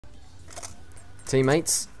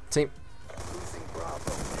Teammates. Team.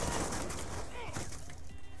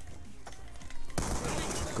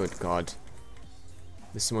 Good God.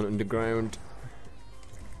 There's someone underground.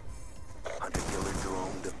 Hunter-killer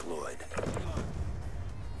drone deployed.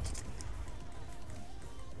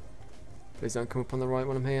 Please don't come up on the right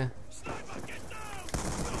when I'm here.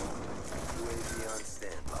 UAV on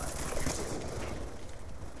standby.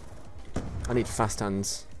 I need fast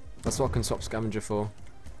hands. That's what I can swap scavenger for.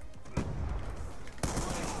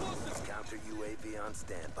 Counter UAV on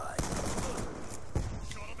standby.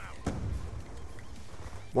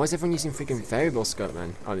 Why is everyone using freaking variable scope,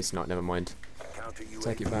 man? Oh, it's not. Never mind. Counter UAV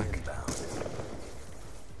Take it back. inbound.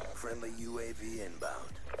 Friendly UAV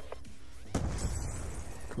inbound.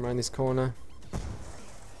 Come around this corner.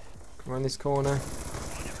 Come around this corner.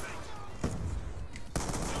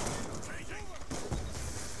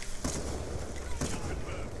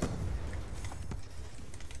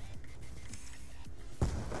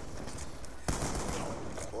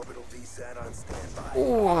 Orbital VSAT on standby.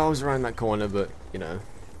 Oh, I was around that corner, but you know,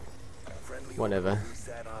 Friendly whatever. orbital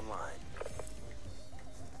VSAT online.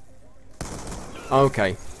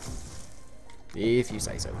 Okay. If you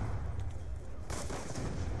say so.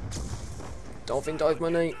 Dolphin dive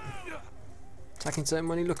money. Attacking certain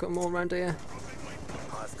money. Look at them all around here.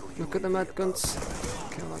 Hostile Look at the UAV mad above. guns.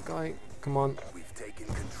 Kill that guy. Come on. We've taken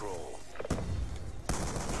control.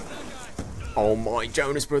 Oh my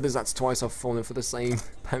Jonas Brothers, that's twice I've fallen for the same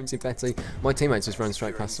bounty petty. My teammates just ran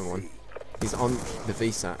straight past someone. He's on the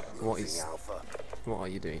VSAT. What Losing is... Alpha. What are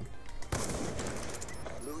you doing?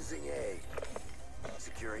 Losing A.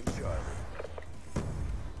 Securing Charlie.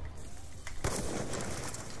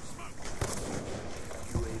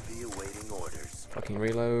 UAV awaiting orders. Fucking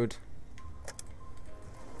reload.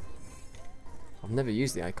 I've never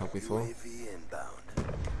used the ICOG before. UAV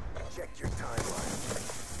inbound. Check your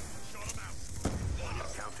timeline.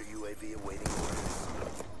 Counter UAV awaiting orders.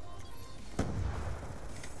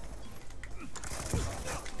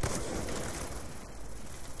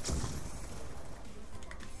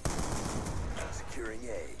 Securing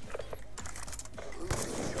A.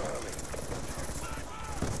 Losing Charlie.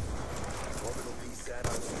 Orbital VSAT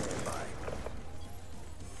on standby.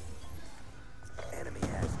 Enemy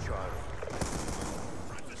has Charlie.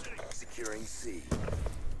 Securing C.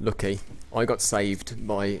 Lucky. I got saved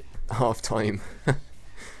by half time.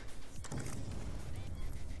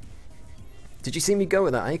 Did you see me go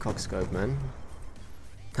with that ACOG scope, man?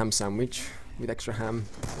 Ham sandwich with extra ham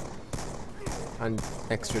and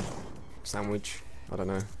extra sandwich. I don't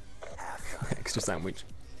know. Halftime. Extra sandwich.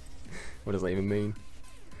 What does that even mean?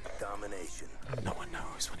 Domination. No one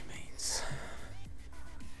knows what it means.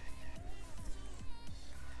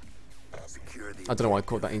 Secure the I don't know why I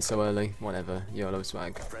caught that in so early. Whatever. YOLO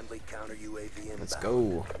swag. friendly counter UAV inbound. Let's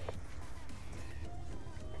go.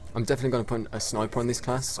 I'm definitely going to put a sniper on this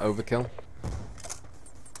class. Overkill.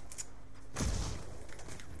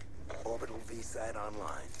 Orbital VSAT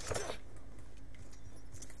online.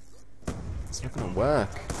 It's not going to work.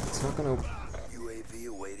 It's not going to... UAV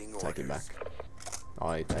awaiting orders. Take it back.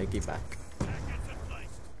 I take it back.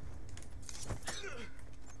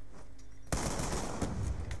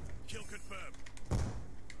 Kill confirmed.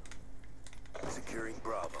 Securing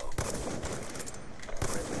Bravo.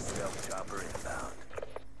 Friendly stealth chopper inbound.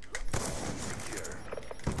 Secure.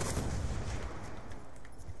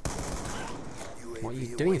 UAV What are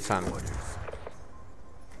you doing, awaiting fam? orders.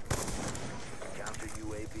 Counter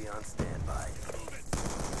UAV on standby.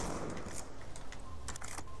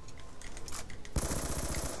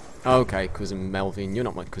 Okay, cousin Melvin. You're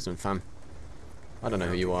not my cousin, fam. I don't know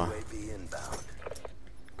who you are. UAV inbound.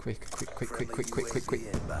 Quick, quick, quick, quick, Friendly quick, quick, quick, quick.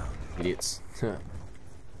 UAV inbound. Idiots.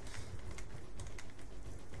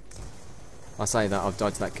 I say that, I've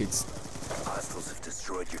died to that kid's... Hostiles have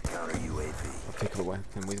destroyed your counter UAV. I'll pick up a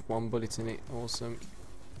weapon with one bullet in it. Awesome.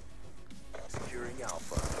 Securing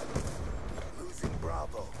Alpha. Losing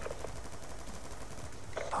Bravo.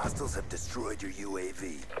 Hostiles have destroyed your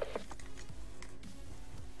UAV.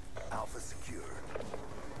 Alpha secure.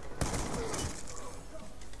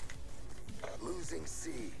 Losing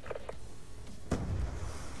C.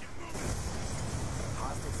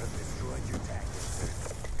 Hostiles have destroyed your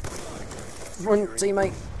tactics. Run,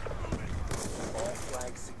 teammate! All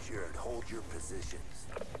flags secured. Hold your positions.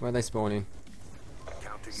 Where are they spawning?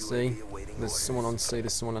 Counter C. UAV awaiting There's orders. someone on C,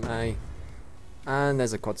 there's someone on A. And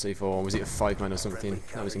there's a quad C4. Was it a 5-man or something?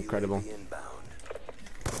 Friendly That was counter incredible. UAV inbound.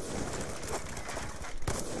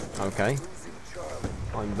 Okay, Losing Charlie.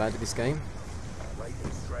 I'm bad at this game.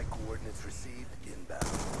 Lightning strike coordinates received inbound.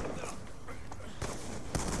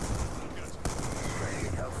 Friendly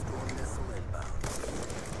Hellstorm missile inbound.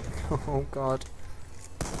 Oh god.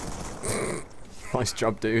 Nice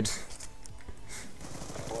job, dude.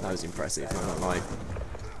 That was impressive, I'm not lying.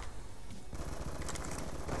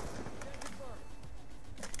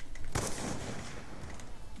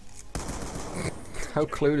 How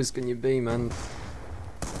clueless can you be, man?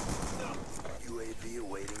 UAV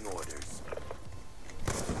awaiting orders.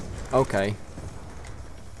 Okay.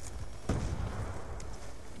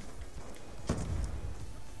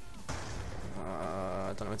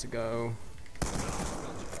 I don't know where to go.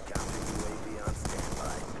 Counter UAV on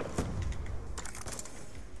standby.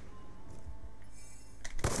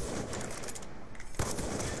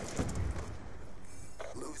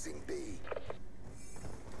 Losing B.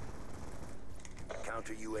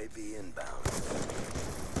 Counter UAV inbound.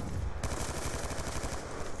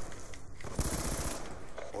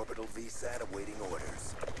 Orbital VSAT awaiting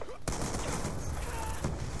orders.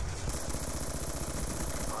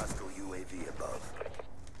 Hostile UAV above.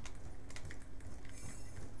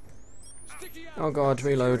 Oh god,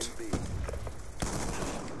 reload. Securing B.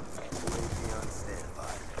 UAV on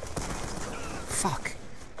standby. Fuck.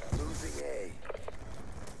 Losing A.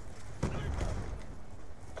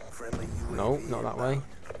 Friendly UAV No, not that way.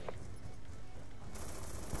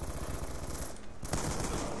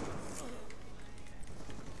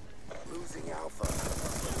 Losing Alpha.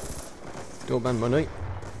 Doorbell money.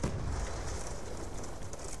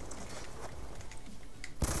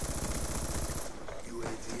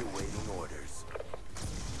 UAV awaiting orders.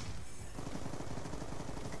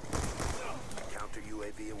 Counter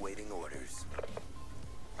UAV awaiting orders.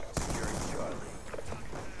 Securing Charlie.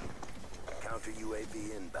 Counter UAV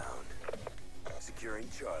inbound. Securing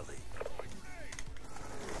Charlie.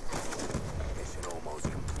 Mission almost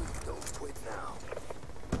complete. Don't quit now.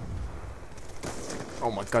 Oh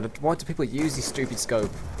my god, why do people use this stupid scope?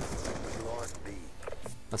 We lost B.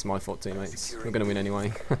 That's my fault, teammates. We're gonna win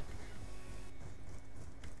anyway.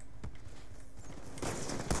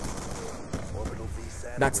 Orbital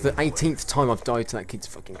VSAT That's the awaiting 18th time I've died to that kid's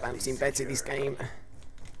fucking bouncing beds in this game. orders.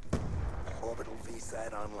 Orbital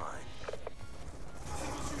VSAT online.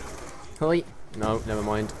 Hi. No, never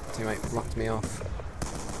mind. Teammate blocked me off.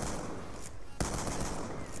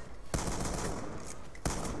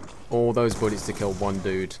 All those bullets to kill one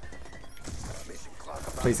dude. Mission clock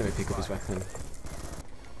about Please let me pick up his weapon.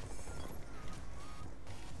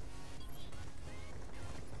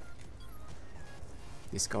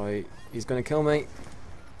 This guy, he's gonna kill me.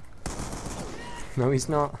 No, he's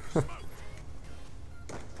not.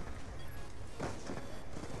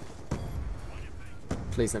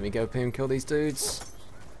 Please let me go up here and kill these dudes.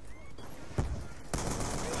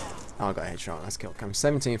 Oh, I got a headshot. Let's kill cam.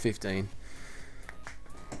 17-15.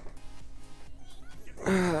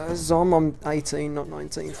 Zom, I'm 18, not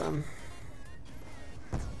 19, fam.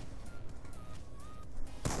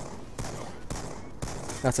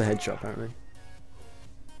 That's a headshot, apparently.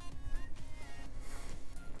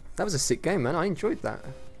 That was a sick game, man. I enjoyed that.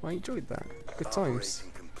 Good times.